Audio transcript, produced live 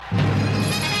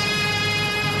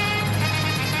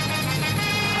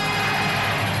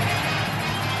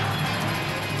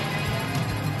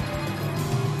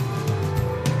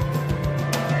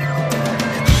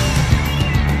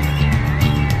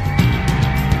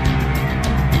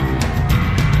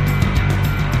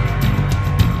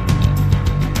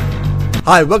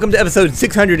Hi, welcome to episode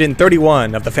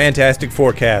 631 of the Fantastic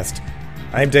Forecast.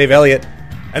 I'm Dave Elliott,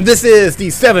 and this is the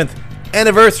 7th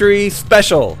anniversary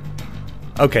special.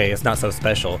 Okay, it's not so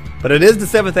special, but it is the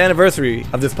 7th anniversary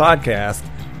of this podcast.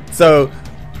 So,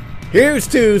 here's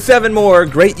to 7 more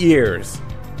great years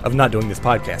of not doing this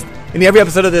podcast. In every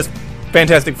episode of this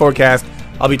Fantastic Forecast,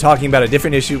 I'll be talking about a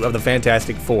different issue of the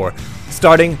Fantastic Four,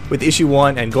 starting with issue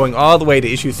 1 and going all the way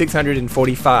to issue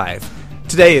 645.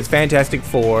 Today is Fantastic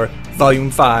Four,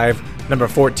 Volume 5, Number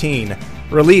 14,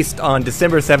 released on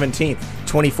December 17th,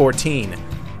 2014.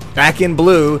 Back in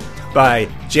Blue by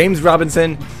James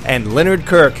Robinson and Leonard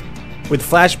Kirk, with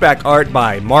flashback art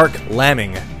by Mark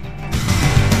Lamming.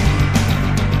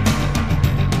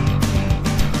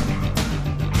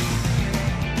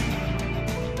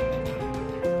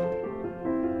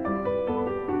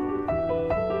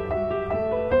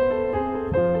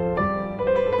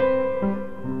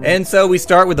 And so we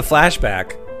start with the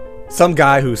flashback. Some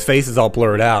guy whose face is all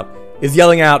blurred out is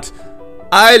yelling out,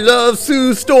 "I love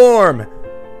Sue Storm!"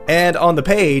 And on the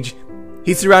page,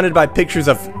 he's surrounded by pictures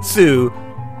of Sue,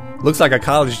 looks like a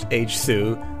college-age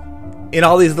Sue, in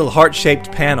all these little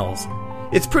heart-shaped panels.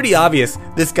 It's pretty obvious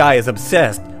this guy is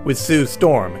obsessed with Sue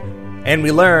Storm. And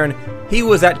we learn he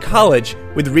was at college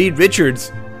with Reed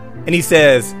Richards, and he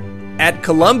says, at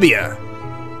Columbia,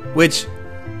 which,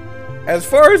 as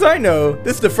far as I know,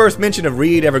 this is the first mention of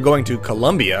Reed ever going to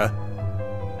Columbia.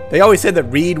 They always said that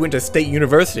Reed went to State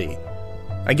University.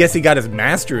 I guess he got his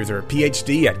master's or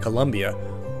PhD at Columbia.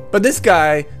 But this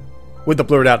guy, with the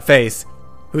blurred out face,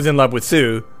 who's in love with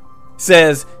Sue,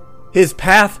 says his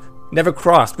path never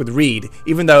crossed with Reed,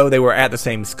 even though they were at the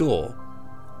same school.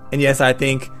 And yes, I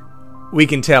think we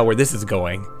can tell where this is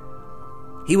going.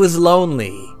 He was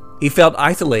lonely. He felt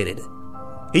isolated.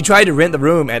 He tried to rent the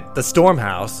room at the Storm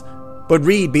House, but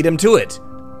Reed beat him to it.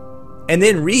 And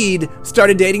then Reed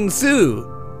started dating Sue.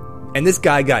 And this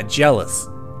guy got jealous.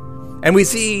 And we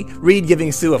see Reed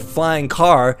giving Sue a flying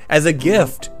car as a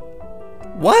gift.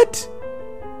 What?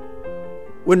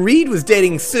 When Reed was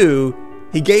dating Sue,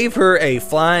 he gave her a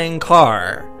flying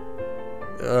car.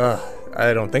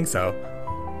 I don't think so.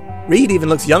 Reed even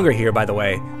looks younger here, by the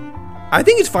way. I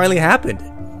think it's finally happened.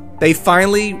 They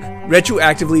finally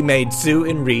retroactively made Sue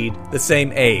and Reed the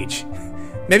same age.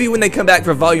 Maybe when they come back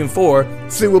for Volume 4,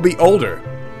 Sue will be older.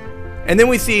 And then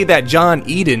we see that John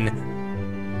Eden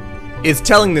is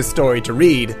telling this story to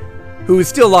Reed, who is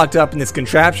still locked up in this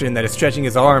contraption that is stretching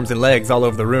his arms and legs all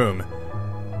over the room.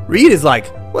 Reed is like,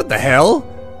 what the hell?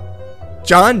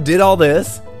 John did all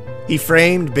this. He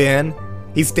framed Ben.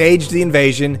 He staged the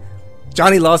invasion.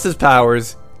 Johnny lost his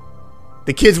powers.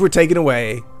 The kids were taken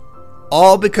away.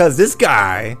 All because this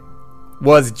guy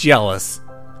was jealous.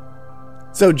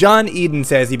 So John Eden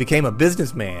says he became a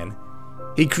businessman.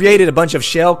 He created a bunch of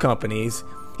shell companies.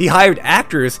 He hired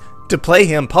actors to play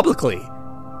him publicly.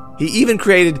 He even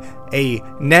created a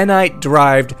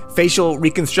nanite-derived facial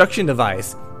reconstruction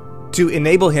device to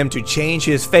enable him to change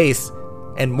his face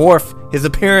and morph his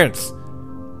appearance.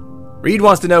 Reed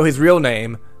wants to know his real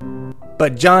name,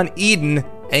 but John Eden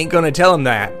ain't gonna tell him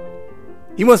that.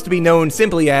 He wants to be known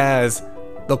simply as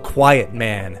the Quiet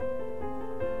Man.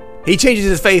 He changes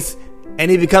his face and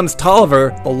he becomes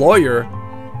Tolliver, the lawyer,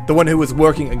 the one who was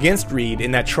working against Reed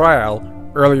in that trial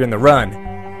earlier in the run.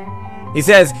 He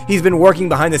says he's been working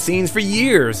behind the scenes for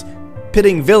years,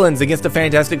 pitting villains against the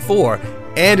Fantastic Four,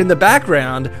 and in the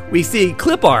background we see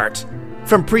clip art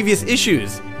from previous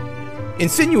issues,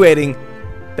 insinuating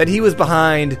that he was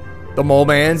behind the Mole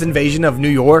Man's invasion of New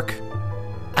York.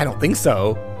 I don't think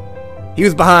so. He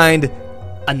was behind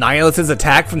Annihilus'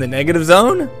 attack from the Negative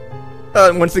Zone?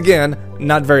 Once again,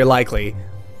 not very likely.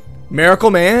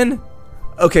 Miracle Man?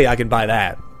 Okay, I can buy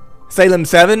that. Salem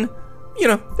 7? You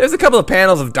know, there's a couple of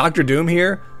panels of Dr. Doom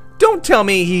here. Don't tell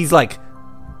me he's like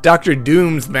Dr.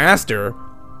 Doom's master,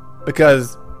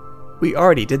 because we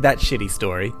already did that shitty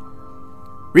story.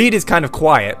 Reed is kind of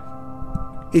quiet.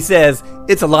 He says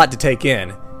it's a lot to take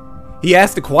in. He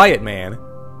asked the Quiet Man,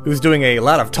 who's doing a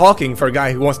lot of talking for a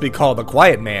guy who wants to be called the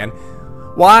Quiet Man,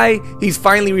 why he's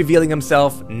finally revealing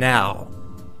himself now.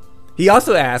 He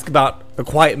also asked about the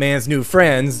Quiet Man's new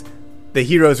friends, the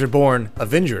Heroes Reborn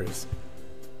Avengers.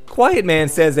 Quiet Man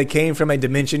says they came from a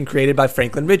dimension created by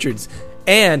Franklin Richards.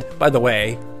 And, by the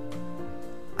way,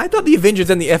 I thought the Avengers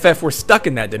and the FF were stuck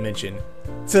in that dimension,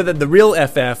 so that the real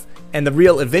FF and the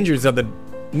real Avengers of the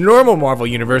normal Marvel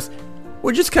Universe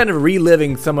were just kind of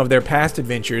reliving some of their past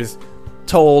adventures,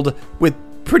 told with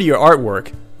prettier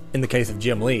artwork, in the case of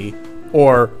Jim Lee,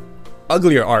 or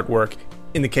uglier artwork,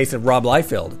 in the case of Rob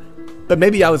Liefeld. But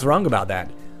maybe I was wrong about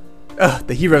that.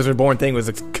 The Heroes Reborn thing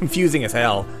was confusing as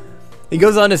hell. He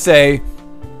goes on to say,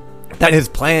 that his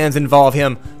plans involve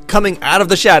him coming out of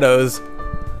the shadows,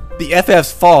 the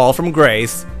FF's fall from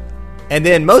grace, and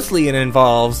then mostly it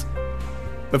involves,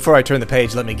 before I turn the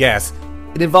page, let me guess,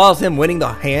 it involves him winning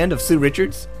the hand of Sue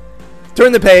Richards?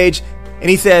 Turn the page, and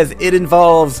he says it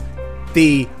involves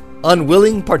the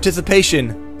unwilling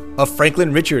participation of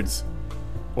Franklin Richards.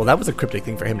 Well, that was a cryptic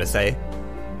thing for him to say.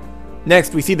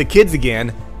 Next, we see the kids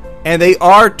again, and they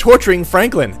are torturing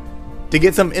Franklin to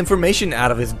get some information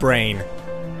out of his brain.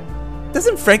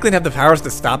 Doesn't Franklin have the powers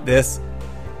to stop this?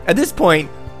 At this point,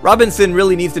 Robinson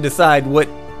really needs to decide what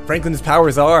Franklin's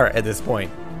powers are at this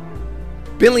point.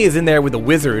 Bentley is in there with a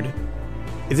wizard.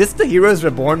 Is this the Heroes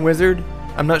Reborn wizard?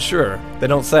 I'm not sure. They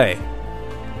don't say.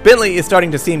 Bentley is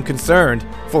starting to seem concerned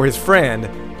for his friend.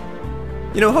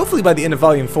 You know, hopefully by the end of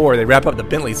Volume 4 they wrap up the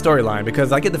Bentley storyline,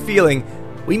 because I get the feeling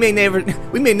we may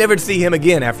never see him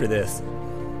again after this.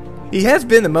 He has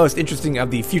been the most interesting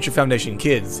of the Future Foundation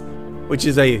kids, which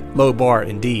is a low bar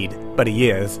indeed, but he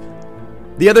is.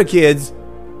 The other kids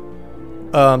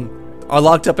are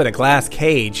locked up in a glass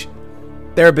cage.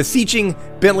 They're beseeching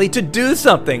Bentley to do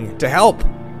something to help.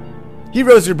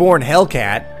 Heroes Reborn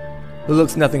Hellcat, who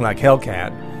looks nothing like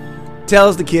Hellcat,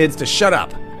 tells the kids to shut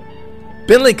up.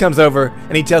 Bentley comes over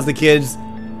and he tells the kids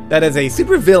that as a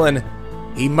supervillain,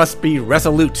 he must be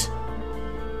resolute.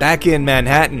 Back in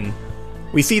Manhattan,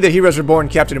 we see the Heroes Reborn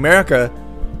Captain America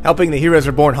helping the Heroes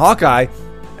Reborn Hawkeye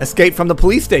escape from the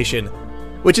police station,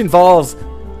 which involves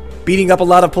beating up a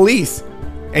lot of police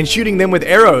and shooting them with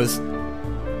arrows.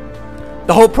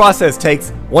 The whole process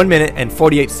takes 1 minute and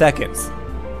 48 seconds.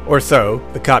 Or so,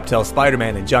 the cop tells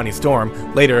Spider-Man and Johnny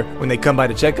Storm later when they come by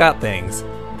to check out things.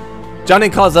 Johnny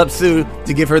calls up Sue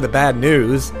to give her the bad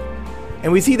news,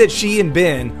 and we see that she and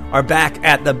Ben are back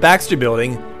at the Baxter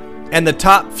Building, and the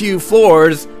top few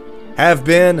floors have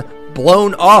been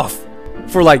blown off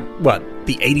for the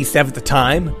 87th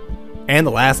time, and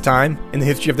the last time in the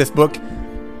history of this book.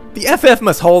 The FF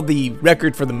must hold the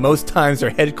record for the most times their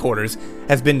headquarters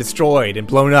has been destroyed and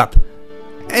blown up,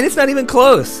 and it's not even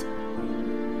close.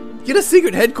 Get a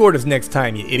secret headquarters next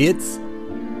time, you idiots.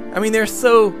 I mean, they're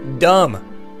so dumb.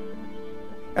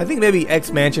 I think maybe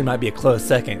X-Mansion might be a close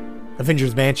second.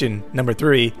 Avengers Mansion number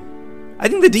 3. I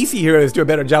think the DC heroes do a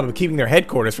better job of keeping their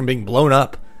headquarters from being blown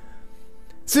up.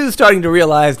 Sue's starting to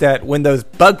realize that when those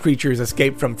bug creatures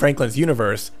escaped from Franklin's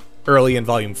universe, early in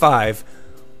Volume 5,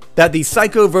 that the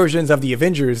psycho versions of the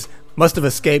Avengers must have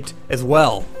escaped as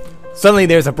well. Suddenly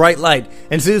there's a bright light,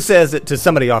 and Sue says it to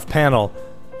somebody off panel.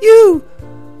 "You!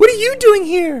 What are you doing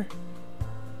here?"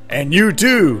 "And you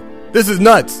too! This is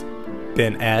nuts!"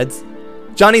 Ben adds.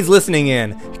 Johnny's listening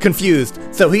in, confused,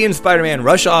 so he and Spider-Man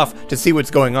rush off to see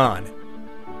what's going on.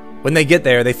 When they get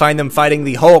there, they find them fighting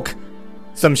the Hulk,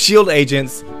 some S.H.I.E.L.D.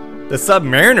 agents, the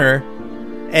Submariner,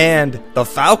 and the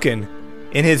Falcon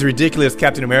in his ridiculous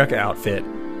Captain America outfit.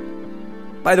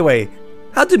 By the way,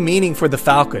 how demeaning for the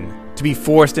Falcon to be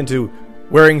forced into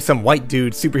wearing some white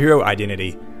dude's superhero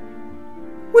identity.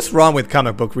 What's wrong with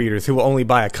comic book readers who will only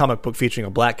buy a comic book featuring a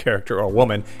black character or a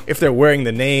woman if they're wearing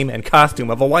the name and costume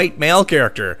of a white male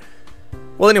character?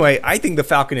 Well, anyway, I think the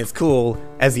Falcon is cool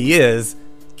as he is.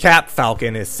 Cap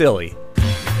Falcon is silly.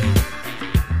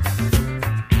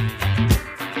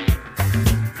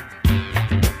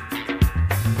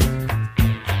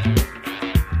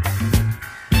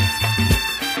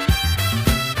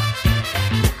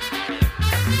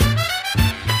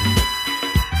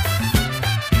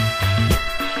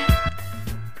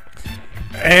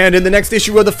 And in the next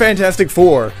issue of the Fantastic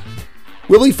Four,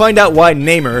 will we find out why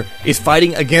Namor is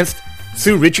fighting against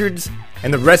Sue Richards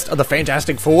and the rest of the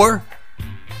Fantastic Four?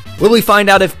 Will we find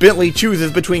out if Bentley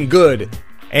chooses between good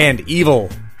and evil?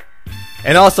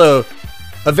 And also,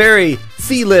 a very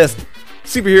C-list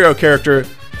superhero character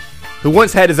who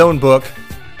once had his own book,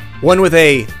 one with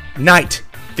a night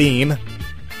theme,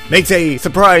 makes a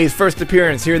surprise first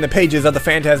appearance here in the pages of the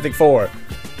Fantastic Four.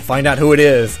 Find out who it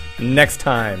is next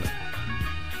time.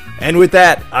 And with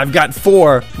that, I've got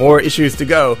 4 more issues to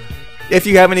go. If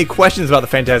you have any questions about the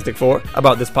Fantastic Four,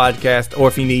 about this podcast, or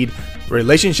if you need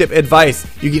relationship advice,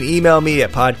 you can email me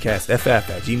at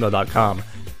podcastff@gmail.com.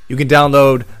 You can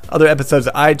download other episodes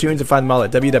of iTunes and find them all at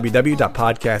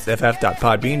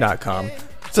www.podcastff.podbean.com.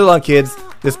 So long, kids.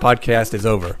 This podcast is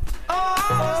over.